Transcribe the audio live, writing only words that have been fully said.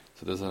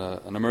So there's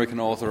an American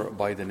author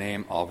by the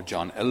name of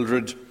John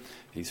Eldredge.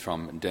 He's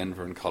from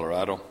Denver in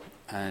Colorado,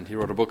 and he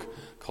wrote a book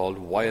called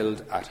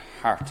Wild at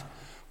Heart,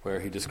 where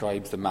he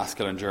describes the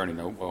masculine journey.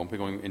 Now, I won't be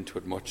going into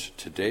it much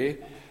today,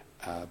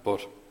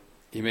 but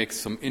he makes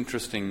some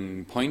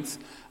interesting points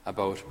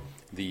about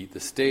the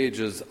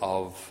stages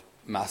of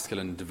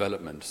masculine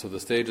development. So the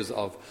stages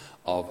of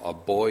a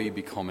boy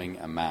becoming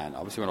a man.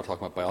 Obviously, we're not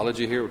talking about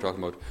biology here. We're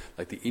talking about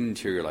like the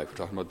interior life. We're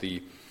talking about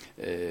the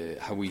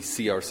how we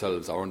see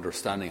ourselves, our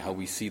understanding, how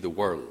we see the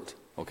world.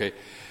 Okay,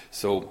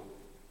 so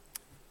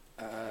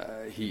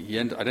he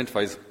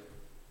identifies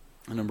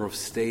a number of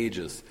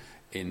stages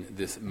in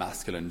this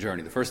masculine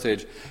journey. The first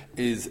stage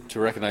is to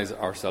recognize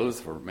ourselves,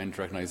 for men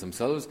to recognize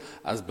themselves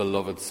as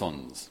beloved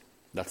sons.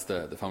 That's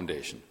the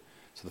foundation.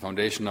 So the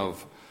foundation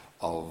of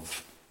our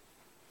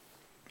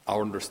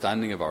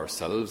understanding of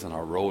ourselves and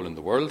our role in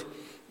the world,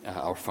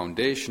 our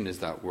foundation is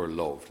that we're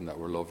loved and that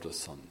we're loved as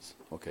sons.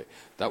 Okay,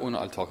 that one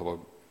I'll talk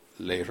about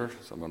later,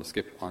 so I'm going to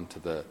skip on to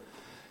the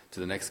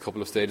next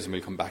couple of stages and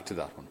we'll come back to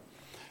that one.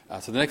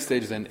 So the next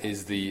stage then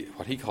is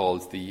what he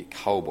calls the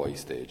cowboy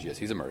stage. Yes,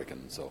 he's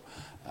American, so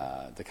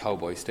the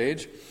cowboy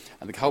stage.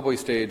 And the cowboy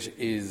stage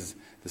is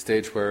the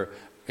stage where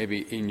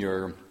maybe in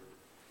your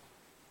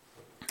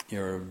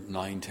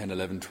 9, 10,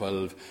 11,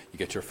 12, you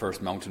get your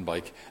first mountain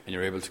bike and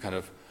you're able to kind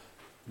of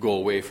go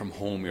away from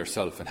home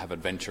yourself and have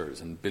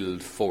adventures and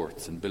build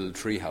forts and build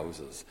tree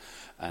houses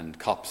and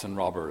cops and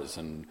robbers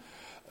and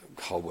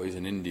cowboys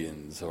and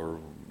Indians or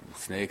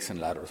snakes and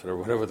ladders,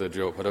 whatever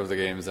the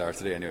games are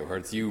today anyway, where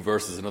it's you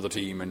versus another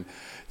team, and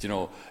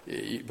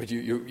but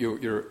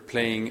you're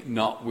playing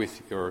not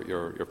with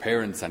your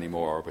parents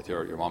anymore, or with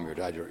your mom or your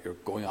dad. You're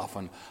going off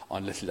on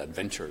little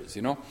adventures,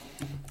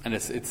 and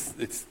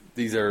it's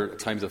these are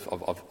times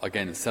of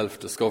again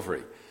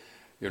self-discovery.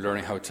 You're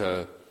learning how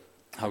to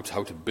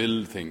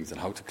build things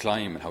and how to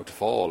climb and how to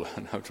fall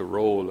and how to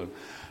roll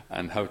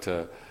and how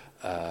to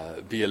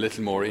be a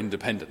little more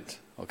independent.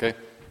 Okay.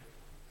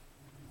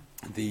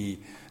 The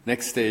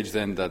next stage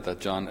then that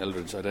John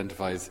Eldredge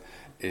identifies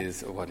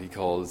is what he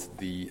calls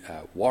the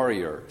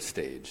warrior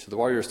stage. So the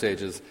warrior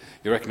stage is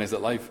you recognize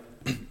that life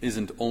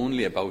isn't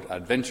only about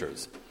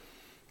adventures,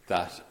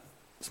 that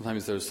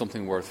sometimes there's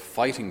something worth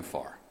fighting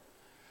for.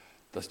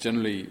 That's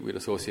generally, we'd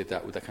associate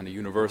that with that kind of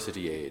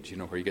university age,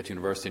 where you get to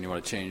university and you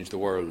want to change the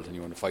world and you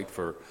want to fight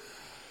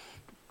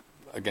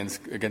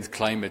against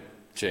climate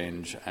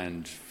change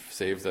and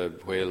save the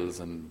whales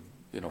and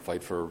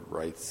fight for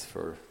rights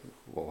for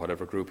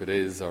whatever group it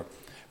is,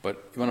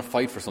 but you want to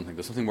fight for something.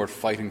 There's something worth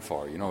fighting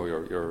for. You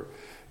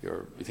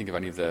think of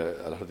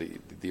a lot of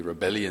the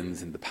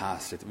rebellions in the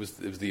past. It was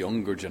the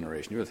younger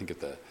generation. You think of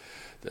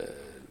the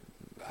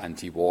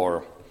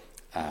anti-war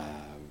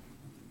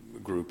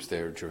groups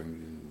there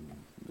during,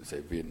 say,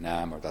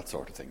 Vietnam or that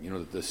sort of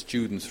thing. The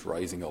students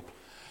rising up,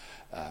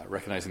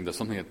 recognizing there's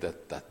something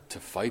that to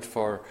fight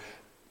for.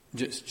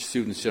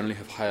 Students generally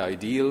have high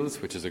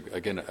ideals, which is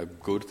again a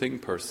good thing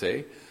per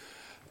se.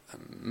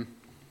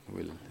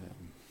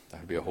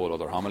 That would be a whole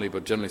other homily,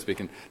 but generally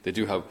speaking, they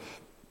do have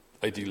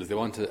ideals. They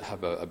want to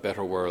have a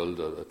better world,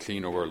 a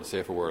cleaner world, a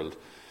safer world,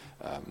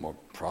 more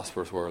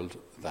prosperous world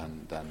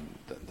than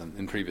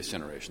in previous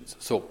generations.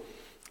 So,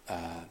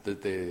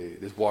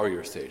 this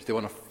warrior stage, they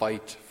want to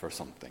fight for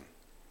something.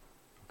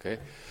 Okay,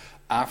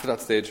 after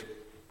that stage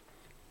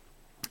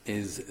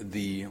is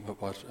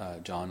what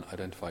John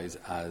identifies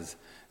as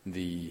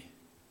the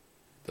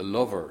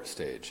lover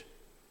stage.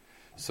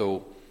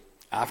 So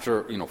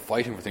after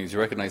fighting for things, you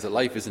recognize that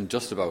life isn't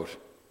just about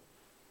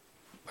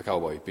a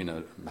cowboy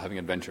having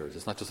adventures.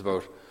 It's not just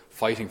about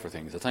fighting for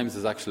things. At times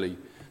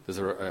there's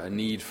a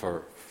need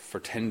for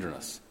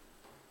tenderness.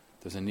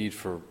 There's a need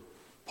for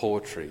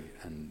poetry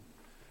and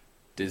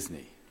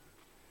Disney.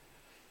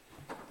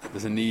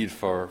 There's a need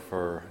for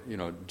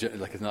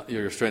like it's not,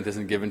 your strength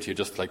isn't given to you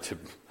just like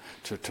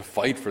to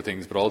fight for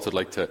things, but also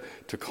like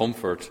to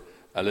comfort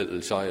a little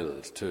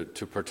child,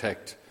 to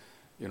protect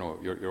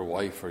your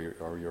wife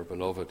or your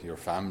beloved, your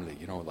family,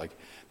 like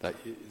that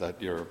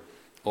you're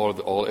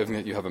everything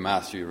that you have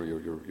amassed,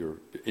 your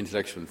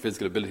intellectual and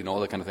physical ability and all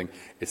that kind of thing.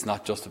 It's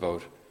not just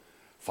about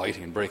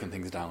fighting and breaking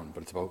things down,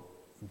 but it's about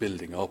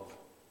building up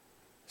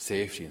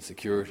safety and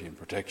security and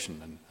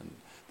protection and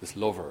this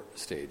lover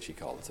stage, he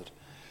calls it.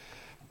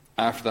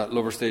 After that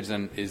lover stage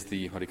then is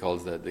what he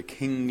calls the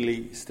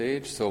kingly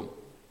stage. So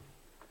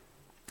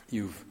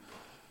you've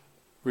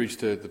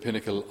reached the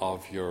pinnacle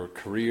of your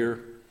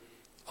career,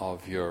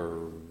 of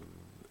your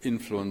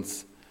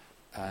influence,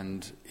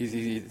 and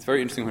it's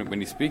very interesting when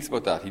he speaks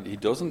about that. He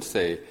doesn't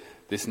say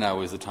this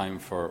now is the time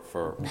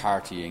for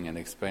partying and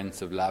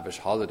expensive, lavish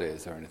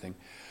holidays or anything,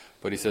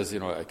 but he says,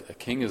 a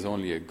king is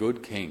only a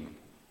good king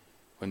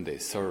when they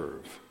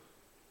serve.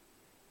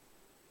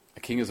 A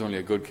king is only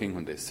a good king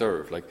when they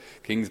serve. Like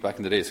kings back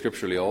in the day,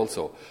 scripturally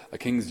also, a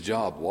king's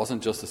job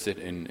wasn't just to sit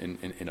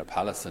in a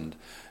palace and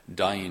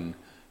dine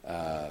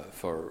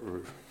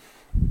for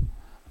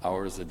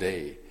hours a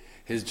day.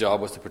 His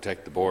job was to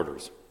protect the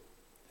borders.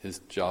 His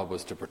job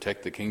was to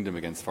protect the kingdom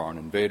against foreign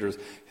invaders.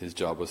 His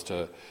job was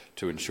to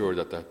ensure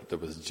that there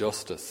was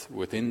justice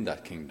within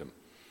that kingdom,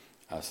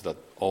 so that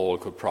all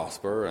could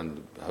prosper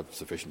and have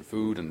sufficient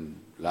food and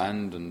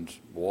land and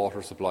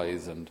water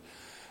supplies and,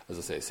 as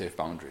I say, safe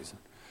boundaries.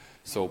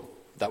 So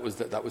that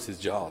was his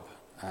job.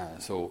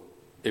 So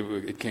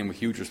it came with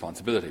huge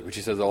responsibility, which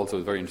he says also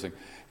is very interesting.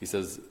 He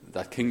says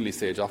that kingly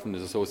stage often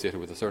is associated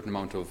with a certain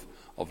amount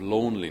of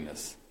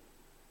loneliness.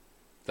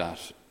 That,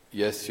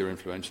 yes, you're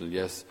influential,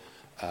 yes,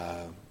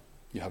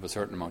 you have a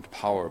certain amount of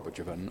power, but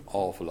you have an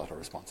awful lot of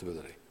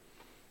responsibility.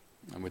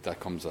 And with that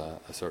comes a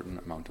certain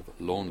amount of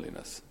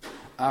loneliness.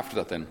 After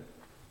that, then,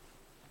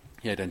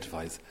 he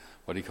identifies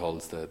what he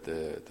calls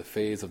the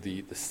phase of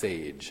the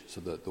sage,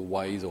 so the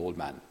wise old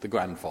man, the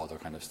grandfather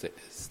kind of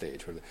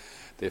stage, where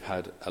they've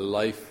had a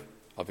life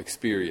of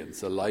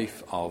experience, a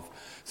life of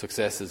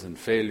successes and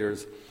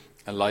failures,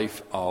 a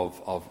life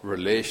of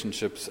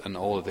relationships and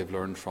all that they've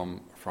learned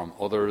from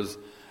others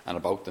and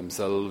about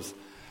themselves.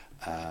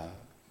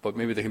 But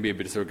maybe they can be a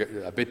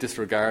bit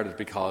disregarded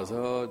because,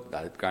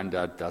 that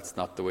Granddad, that's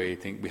not the way you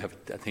think. We have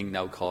a thing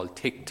now called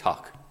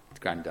TikTok,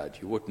 Granddad.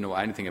 You wouldn't know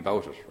anything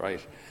about it,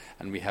 right?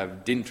 And we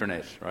have the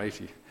internet,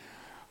 right?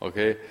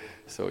 Okay?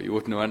 So you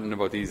wouldn't know anything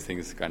about these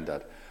things,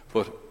 Granddad.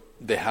 But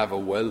they have a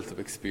wealth of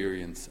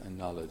experience and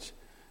knowledge,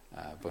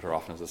 but are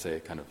often, as I say,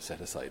 kind of set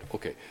aside.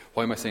 Okay,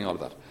 why am I saying all of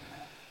that?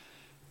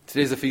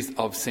 Today's the feast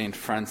of St.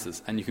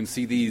 Francis, and you can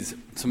see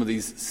some of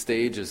these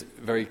stages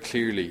very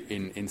clearly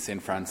in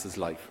St. Francis'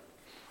 life,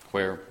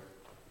 where,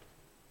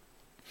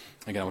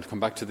 again, I want to come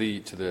back to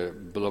the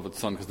beloved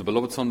son, because the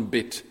beloved son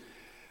bit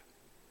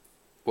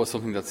was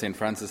something that St.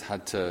 Francis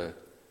had to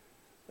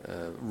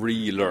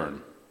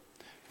relearn.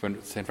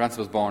 When St. Francis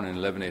was born in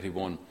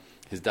 1181,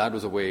 his dad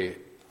was away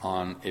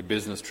on a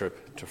business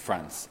trip to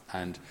France,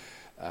 and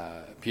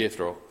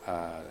Pietro,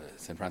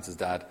 St. Francis'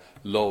 dad,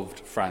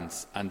 loved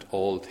France and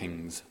all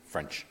things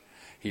French.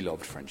 He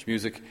loved French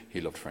music, he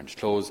loved French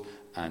clothes,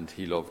 and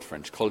he loved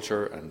French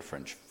culture and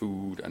French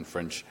food and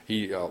French.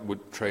 He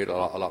would trade a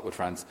lot with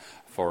France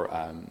for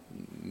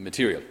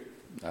material,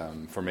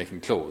 for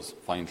making clothes,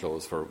 fine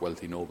clothes for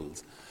wealthy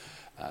nobles.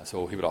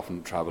 So he would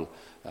often travel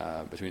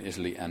between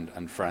Italy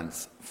and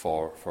France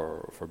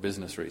for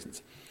business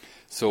reasons.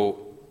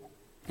 So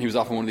he was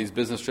off on one of these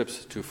business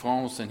trips to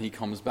France, and he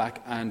comes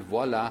back, and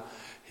voila,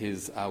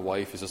 his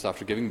wife is just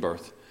after giving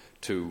birth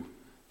to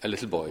a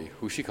little boy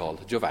who she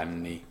called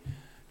Giovanni,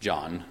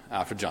 John,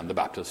 after John the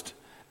Baptist.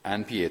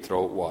 And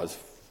Pietro was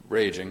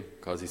raging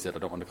because he said, I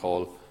don't want to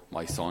call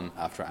my son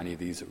after any of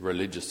these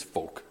religious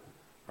folk.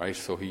 Right?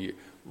 So he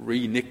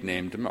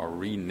renamed him,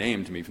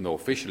 even though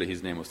officially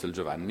his name was still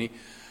Giovanni.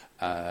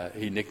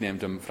 He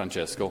nicknamed him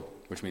Francesco,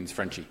 which means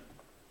Frenchy,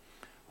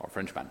 or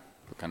Frenchman.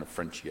 Kind of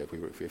Frenchy.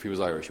 If he was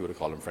Irish, he would have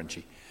called him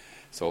Frenchy.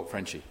 So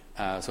Frenchy.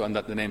 And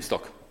that the name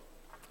stuck.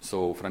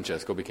 So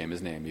Francesco became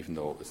his name, even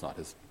though it's not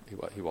his.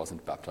 He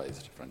wasn't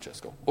baptized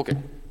Francesco. Okay,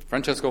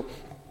 Francesco,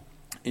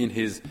 in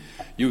his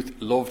youth,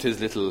 loved his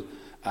little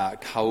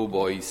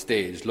cowboy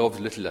stage, loved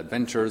little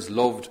adventures,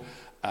 loved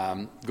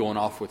going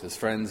off with his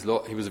friends.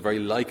 He was a very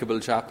likeable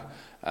chap,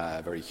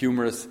 very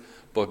humorous,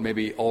 but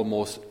maybe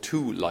almost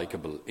too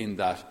likeable in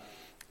that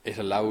it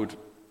allowed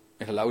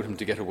him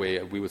to get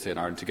away, we would say in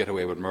Ireland, to get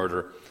away with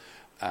murder.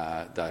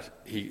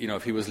 That he,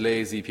 if he was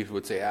lazy, people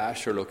would say,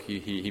 sure, look,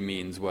 he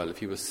means well. If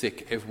he was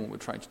sick, everyone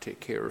would try to take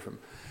care of him.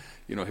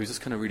 He was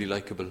just kind of really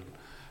likeable.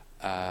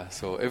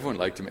 So everyone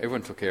liked him,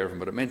 everyone took care of him,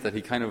 but it meant that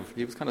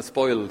he was kind of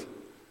spoiled.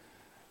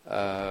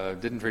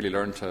 Didn't really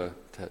learn to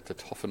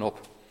toughen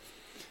up.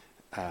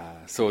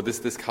 So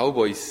this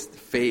cowboy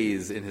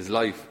phase in his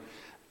life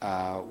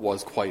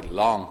was quite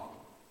long.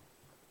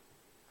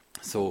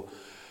 So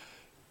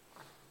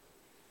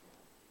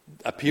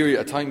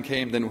a time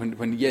came then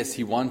when yes,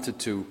 he wanted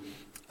to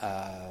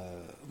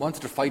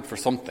fight for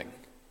something,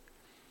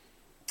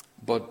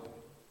 but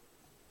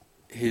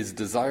his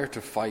desire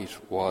to fight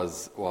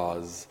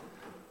was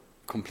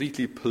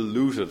completely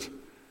polluted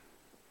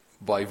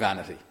by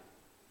vanity.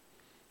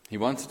 He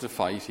wanted to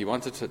fight. He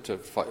wanted to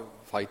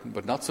fight,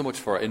 but not so much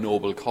for a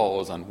noble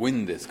cause and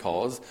win this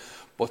cause,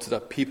 but so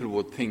that people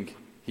would think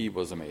he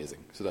was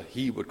amazing, so that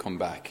he would come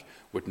back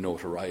with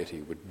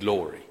notoriety, with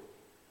glory.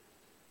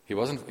 He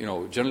wasn't,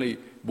 generally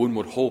one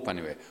would hope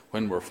anyway,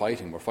 when we're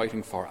fighting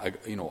for a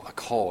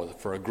cause,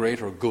 for a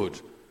greater good.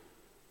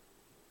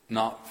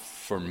 Not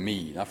for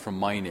me, not for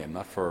my name,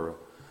 not for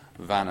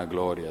vana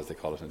gloria, as they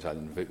call it in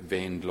Italian,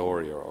 vain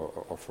glory,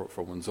 or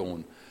for one's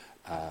own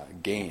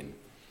gain.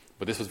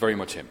 But this was very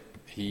much him.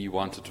 He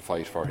wanted to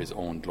fight for his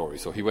own glory.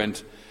 So he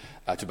went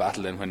to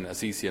battle then when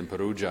Assisi and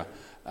Perugia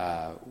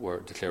were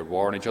declared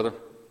war on each other.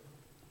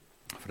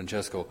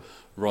 Francesco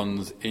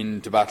runs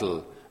into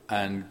battle,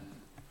 and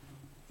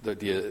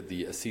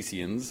the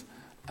Assisians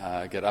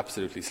get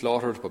absolutely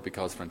slaughtered, but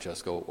because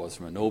Francesco was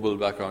from a noble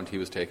background, he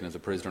was taken as a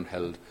prisoner and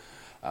held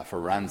for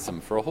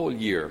ransom for a whole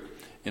year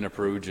in a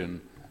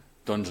Perugian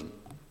dungeon,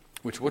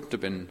 which wouldn't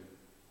have been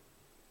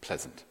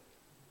pleasant,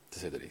 to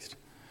say the least.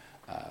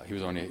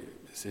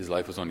 His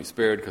life was only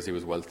spared because he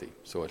was wealthy,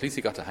 so at least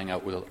he got to hang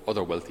out with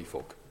other wealthy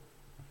folk.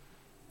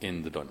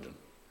 in the dungeon.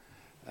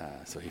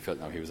 So he felt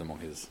now he was among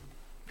his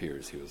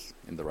peers. He was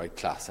in the right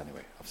class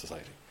anyway of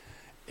society,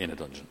 in a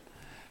dungeon.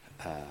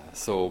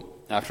 So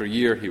after a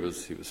year, he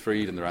was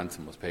freed and the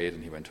ransom was paid,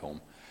 and he went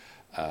home,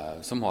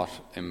 somewhat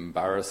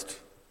embarrassed.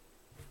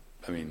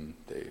 I mean,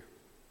 they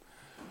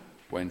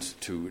went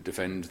to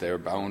defend their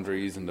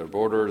boundaries and their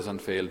borders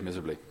and failed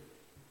miserably.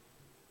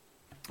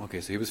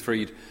 Okay, so he was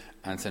freed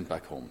and sent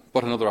back home.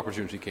 But another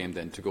opportunity came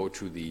then to go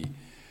to the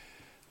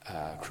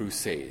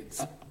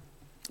Crusades.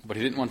 But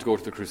he didn't want to go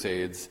to the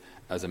Crusades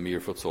as a mere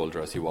foot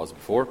soldier as he was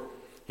before.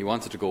 He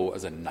wanted to go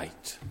as a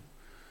knight.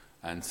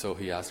 And so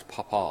he asked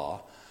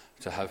Papa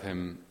to have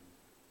him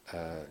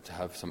to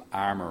have some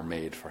armour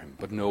made for him,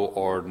 but no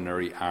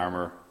ordinary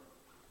armour,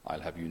 I'll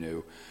have you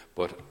know,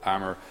 but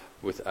armour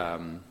with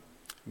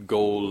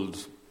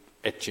gold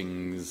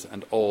etchings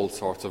and all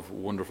sorts of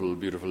wonderful,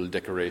 beautiful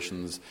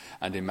decorations,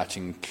 and a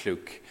matching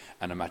cloak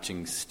and a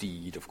matching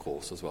steed, of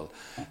course, as well.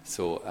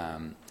 So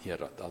he had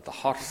the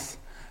horse,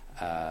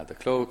 the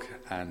cloak,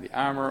 and the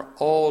armour,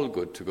 all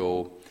good to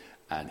go,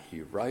 and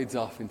he rides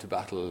off into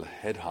battle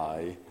head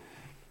high.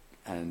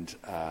 And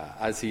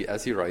as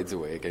he rides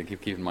away, again,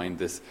 keep in mind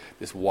this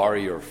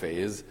warrior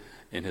phase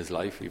in his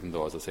life, even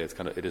though, as I say,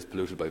 it is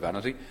polluted by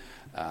vanity.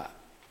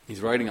 He's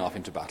riding off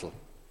into battle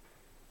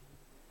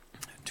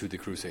to the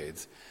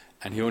Crusades,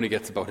 and he only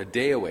gets about a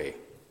day away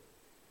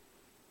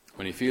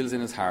when he feels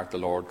in his heart the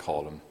Lord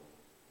call him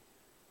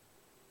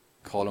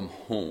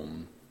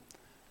home,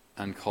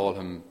 and call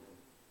him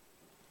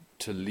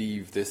to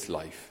leave this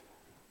life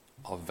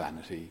of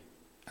vanity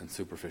and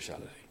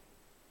superficiality.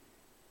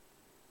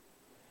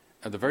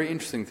 And the very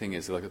interesting thing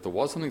is, like, there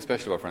was something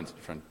special about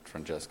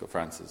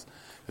Francis,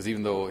 because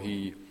even though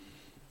he,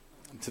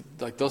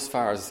 thus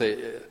far, as I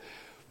say,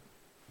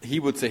 he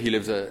would say he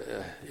lives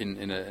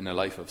in a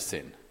life of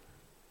sin,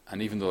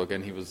 and even though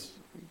again he was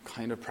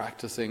kind of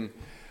practicing,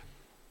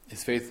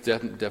 his faith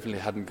definitely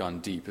hadn't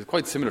gone deep. It's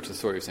quite similar to the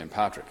story of St.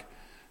 Patrick,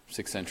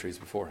 6 centuries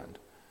beforehand,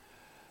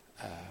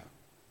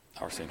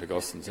 or St.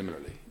 Augustine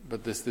similarly.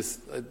 But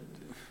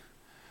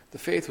the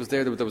faith was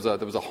there. There was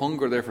a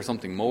hunger there for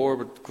something more,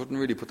 but couldn't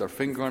really put their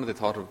finger on it. They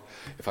thought of,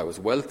 if I was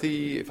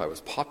wealthy, if I was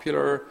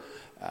popular,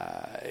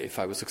 if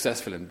I was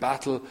successful in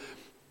battle,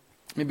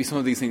 maybe some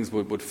of these things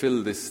would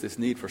fill this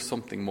need for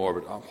something more.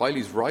 But while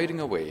he's riding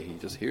away, he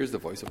just hears the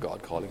voice of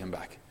God calling him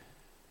back.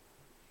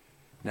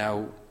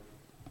 Now,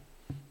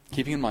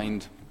 keeping in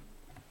mind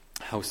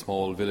how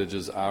small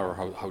villages are,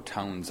 or how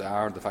towns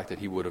are, the fact that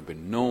he would have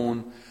been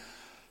known,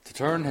 to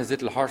turn his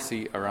little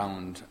horsey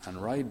around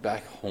and ride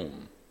back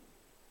home,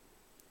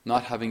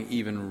 not having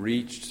even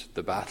reached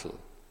the battle,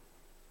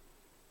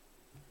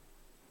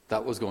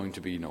 that was going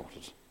to be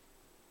noted.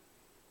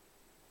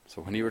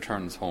 So when he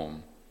returns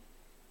home,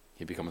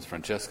 he becomes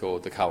Francesco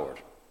the coward,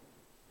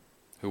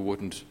 who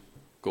wouldn't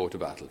go to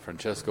battle.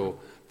 Francesco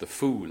the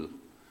fool,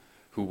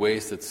 who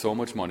wasted so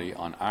much money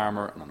on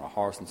armour and on a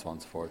horse and so on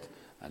and so forth,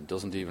 and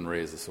doesn't even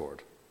raise a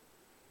sword.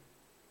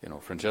 You know,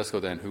 Francesco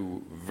then,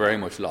 who very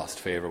much lost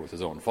favour with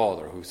his own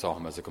father, who saw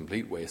him as a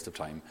complete waste of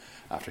time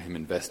after him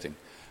investing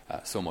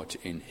so much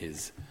in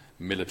his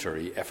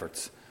military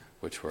efforts,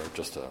 which were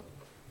just a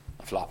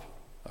flop,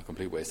 a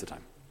complete waste of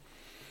time.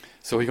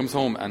 So he comes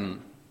home,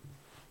 and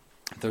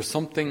there's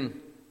something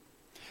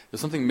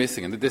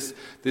missing, and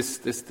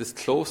this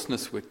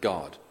closeness with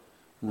God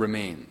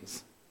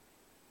remains.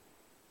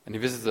 And he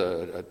visits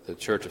the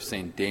church of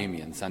Saint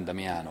Damien, San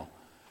Damiano,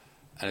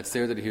 and it's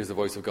there that he hears the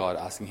voice of God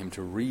asking him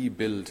to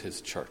rebuild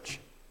his church.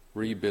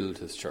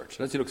 And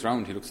as he looks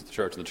around, he looks at the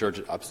church, and the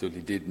church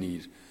absolutely did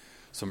need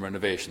some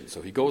renovation.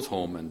 So he goes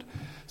home and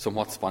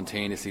somewhat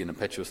spontaneously and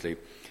impetuously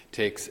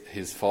takes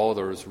his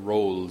father's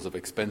rolls of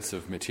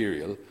expensive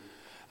material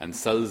and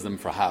sells them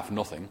for half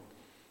nothing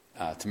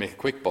to make a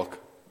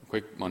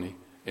quick money,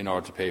 in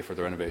order to pay for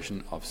the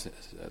renovation of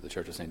the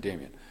Church of St.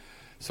 Damien.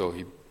 So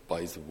he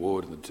buys the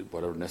wood and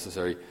whatever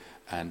necessary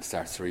and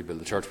starts to rebuild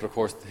the church. But of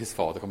course his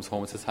father comes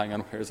home and says, hang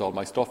on, where's all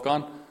my stuff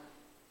gone?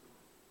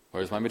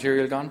 Where's my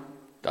material gone?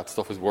 That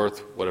stuff is worth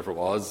whatever it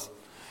was,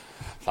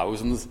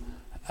 thousands.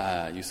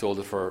 You sold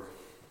it for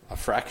a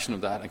fraction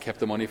of that and kept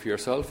the money for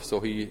yourself. So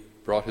he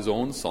brought his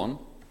own son,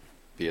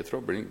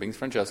 Pietro, brings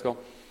Francesco,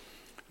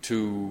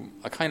 to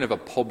a kind of a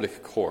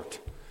public court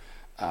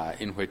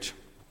in which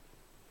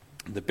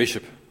the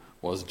bishop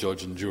was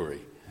judge and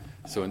jury.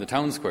 So in the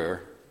town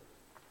square,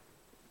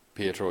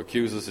 Pietro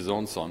accuses his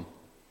own son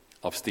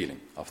of stealing,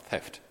 of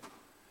theft,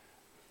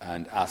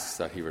 and asks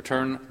that he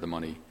return the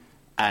money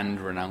and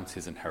renounce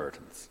his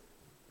inheritance.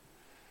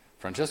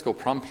 Francesco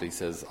promptly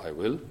says, I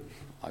will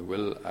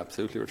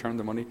absolutely return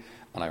the money,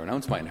 and I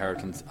renounce my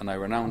inheritance, and I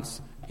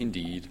renounce,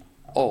 indeed,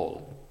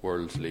 all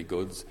worldly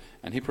goods.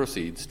 And he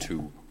proceeds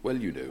to,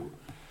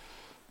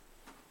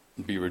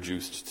 be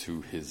reduced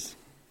to his...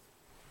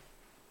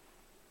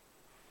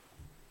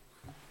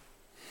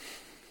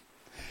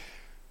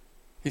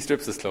 He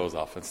strips his clothes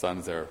off and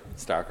stands there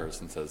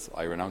starkers and says,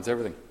 I renounce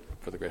everything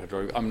for the greater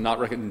glory.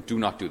 Do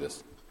not do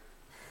this.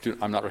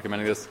 I'm not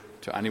recommending this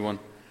to anyone,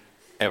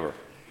 ever.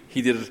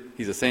 He did it.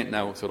 He's a saint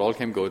now, so it all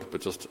came good,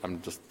 but just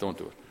don't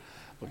do it.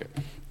 Okay.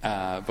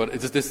 But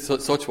it's just this,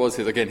 such was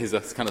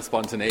his kind of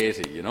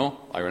spontaneity, you know.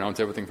 I renounce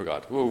everything for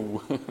God.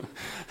 Whoa.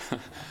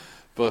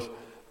 But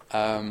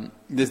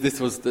this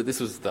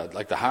was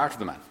like the heart of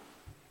the man.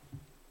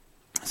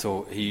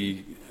 So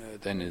he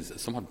then is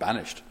somewhat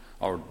banished,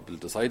 or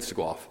decides to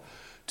go off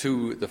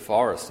to the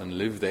forest and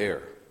live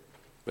there.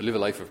 But live a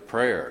life of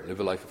prayer, live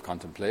a life of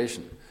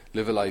contemplation,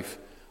 live a life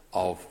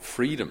of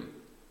freedom,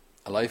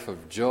 a life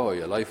of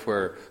joy, a life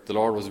where the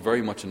Lord was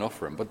very much enough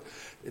for him. But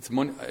it's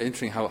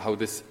interesting how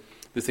this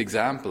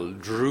example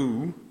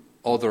drew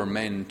other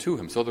men to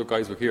him. So other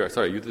guys were here.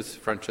 Sorry, are you this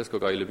Francesco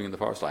guy living in the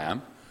forest? I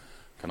am.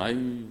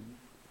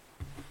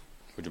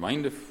 Would you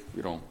mind if,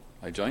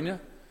 I join you?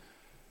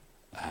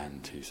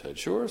 And he said,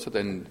 sure. So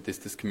then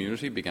this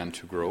community began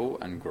to grow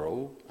and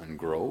grow and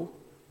grow.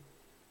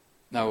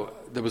 Now,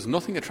 there was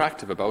nothing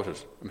attractive about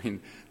it. I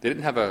mean, they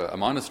didn't have a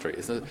monastery.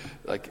 It's not,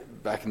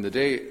 like back in the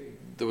day,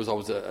 there was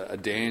always a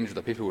danger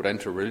that people would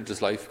enter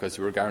religious life because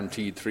you were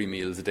guaranteed 3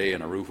 meals a day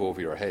and a roof over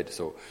your head.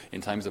 So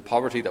in times of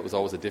poverty, that was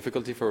always a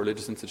difficulty for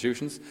religious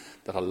institutions,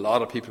 that a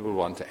lot of people would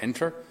want to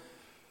enter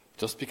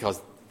just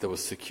because there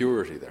was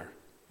security there.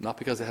 Not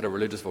because they had a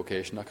religious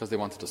vocation, not because they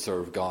wanted to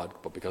serve God,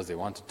 but because they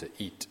wanted to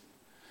eat.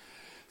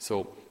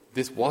 So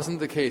this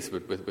wasn't the case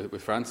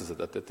with Francis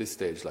at this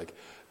stage. Like,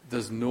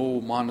 there's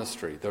no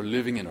monastery. They're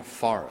living in a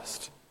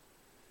forest.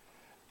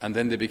 And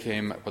then they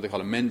became what they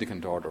call a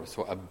mendicant order,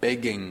 so a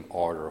begging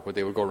order, where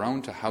they would go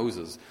around to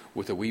houses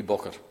with a wee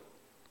bucket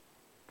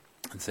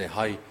and say,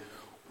 hi,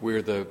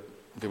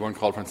 they weren't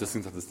called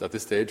Franciscans at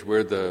this stage,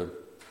 we're the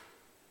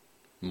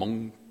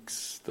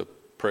monks, the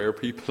prayer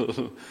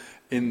people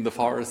in the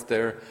forest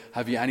there.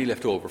 Have you any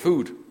leftover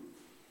food?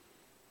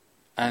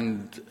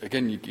 And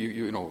again,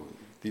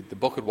 the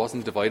bucket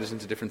wasn't divided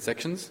into different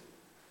sections.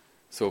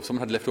 So if someone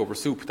had leftover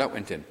soup, that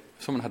went in.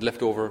 If someone had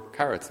leftover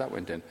carrots, that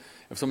went in.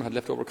 If someone had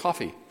leftover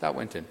coffee, that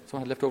went in. If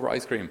someone had leftover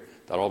ice cream,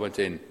 that all went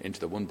into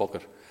the one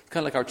bucket. It's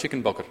kind of like our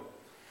chicken bucket.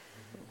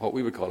 What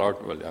we would call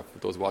for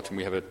those watching,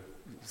 we have a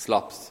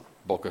slops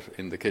bucket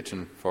in the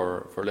kitchen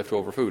for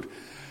leftover food.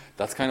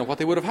 That's kind of what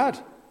they would have had.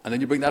 And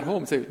then you bring that home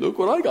and say, look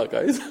what I got,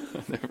 guys.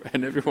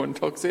 And everyone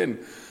tucks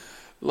in.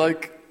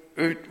 Like,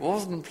 it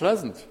wasn't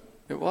pleasant.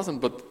 It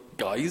wasn't, but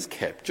guys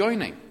kept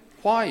joining.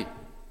 Why?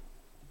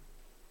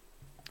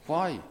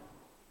 Why?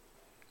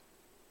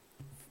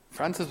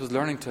 Francis was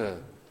learning to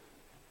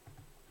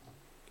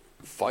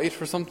fight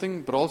for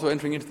something, but also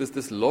entering into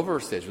this lover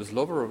stage, this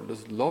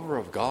lover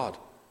of God.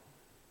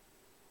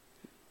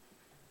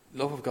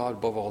 Love of God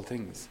above all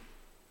things.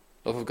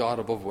 Love of God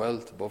above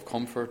wealth, above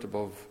comfort,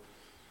 above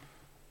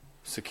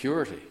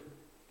security.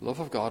 Love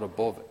of God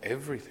above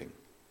everything.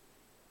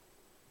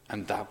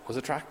 And that was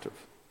attractive.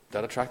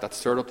 That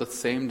stirred up that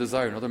same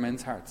desire in other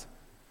men's hearts.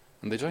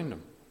 And they joined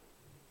him.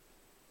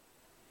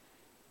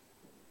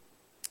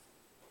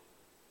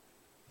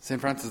 St.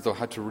 Francis, though,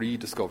 had to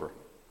rediscover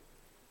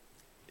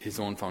his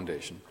own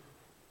foundation.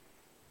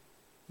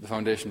 The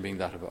foundation being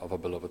that of a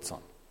beloved son.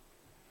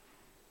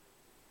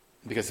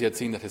 Because he had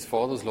seen that his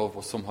father's love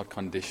was somewhat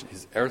conditional.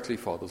 His earthly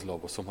father's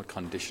love was somewhat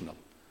conditional.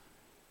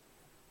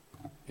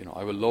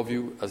 I will love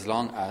you as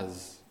long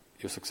as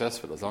you're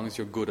successful, as long as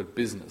you're good at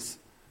business.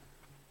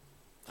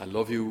 I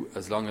love you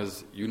as long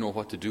as you know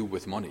what to do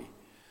with money.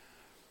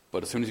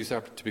 But as soon as you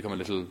start to become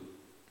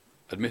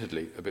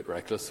admittedly, a bit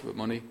reckless with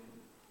money,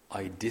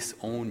 I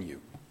disown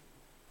you.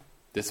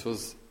 This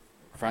was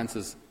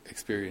Francis'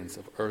 experience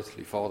of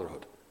earthly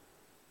fatherhood.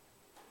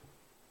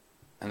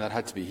 And that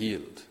had to be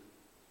healed.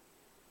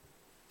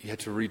 He had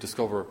to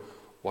rediscover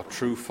what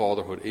true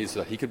fatherhood is, so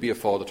that he could be a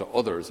father to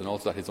others, and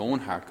also that his own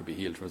heart could be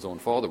healed from his own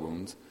father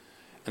wounds,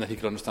 and that he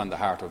could understand the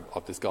heart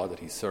of this God that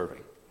he's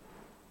serving.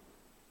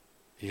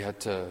 He had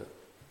to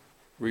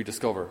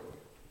rediscover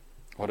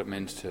what it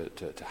meant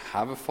to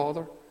have a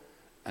father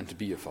and to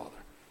be a father.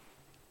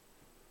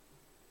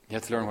 He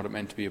had to learn what it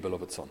meant to be a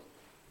beloved son.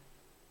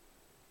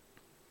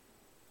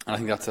 And I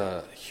think that's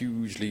a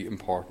hugely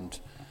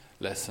important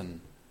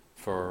lesson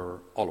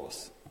for all of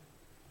us,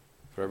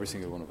 for every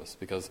single one of us,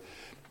 because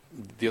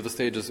the other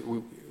stages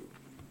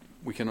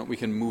we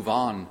can move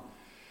on,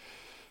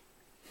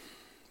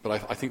 but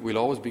I think we'll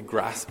always be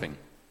grasping.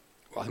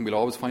 I think we'll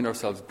always find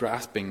ourselves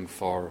grasping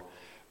for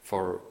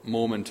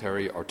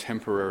momentary or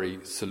temporary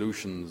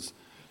solutions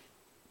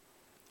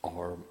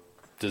or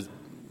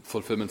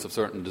fulfillments of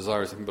certain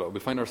desires. We'll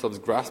find ourselves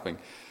grasping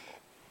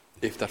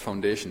if that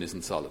foundation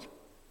isn't solid.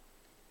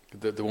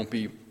 We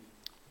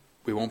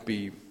won't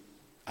be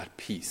at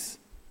peace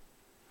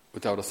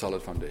without a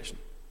solid foundation.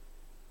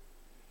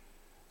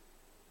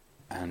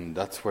 And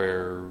that's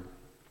where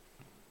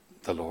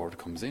the Lord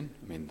comes in.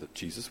 I mean, that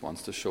Jesus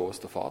wants to show us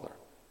the Father.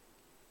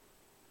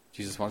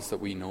 Jesus wants that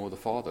we know the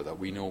Father, that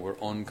we know we're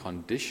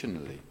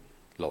unconditionally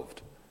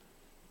loved.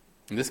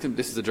 And this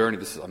is a journey.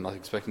 I'm not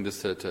expecting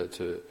this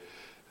to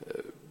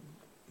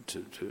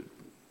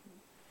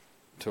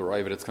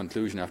arrive at its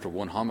conclusion after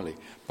one homily,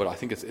 but I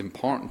think it's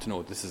important to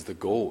know this is the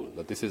goal,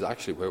 that this is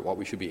actually what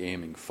we should be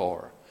aiming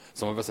for.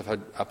 Some of us have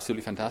had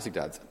absolutely fantastic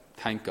dads,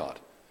 thank God.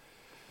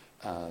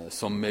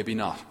 Some maybe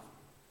not.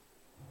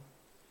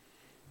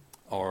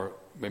 Or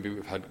maybe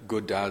we've had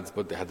good dads,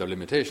 but they had their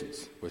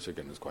limitations, which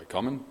again is quite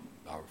common.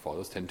 Our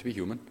fathers tend to be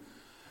human.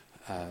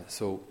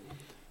 So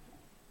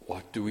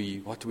what do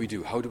we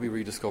do? How do we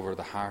rediscover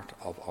the heart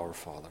of our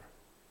Father?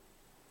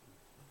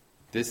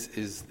 This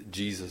is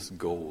Jesus'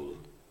 goal.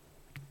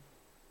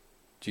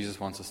 Jesus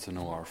wants us to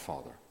know our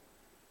Father.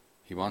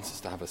 He wants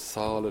us to have a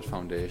solid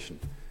foundation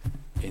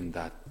in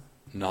that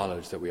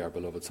knowledge that we are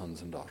beloved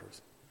sons and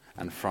daughters.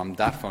 And from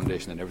that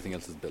foundation, then everything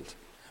else is built.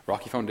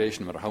 Rocky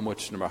foundation, no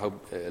matter how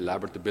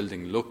elaborate the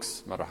building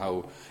looks, no matter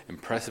how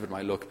impressive it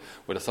might look,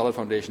 with a solid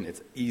foundation,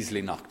 it's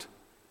easily knocked.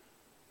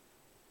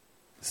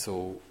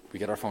 So we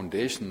get our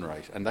foundation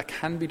right, and that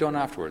can be done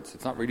afterwards.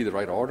 It's not really the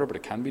right order, but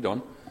it can be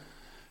done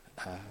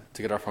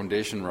to get our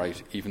foundation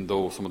right, even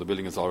though some of the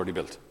building is already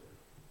built.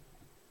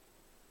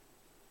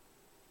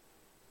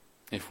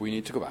 If we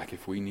need to go back,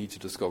 if we need to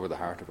discover the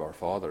heart of our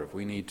Father, if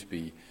we need to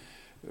be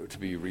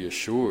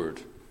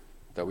reassured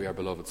that we are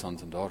beloved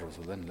sons and daughters,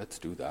 well then let's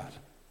do that.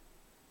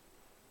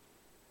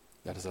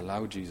 Let us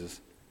allow Jesus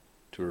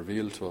to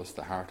reveal to us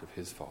the heart of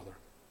his Father.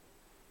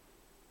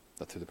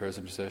 That through the prayers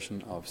and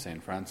intercession of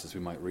St. Francis we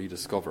might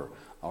rediscover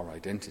our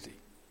identity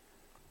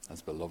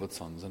as beloved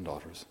sons and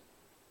daughters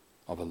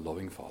of a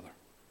loving Father.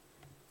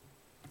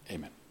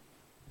 Amen.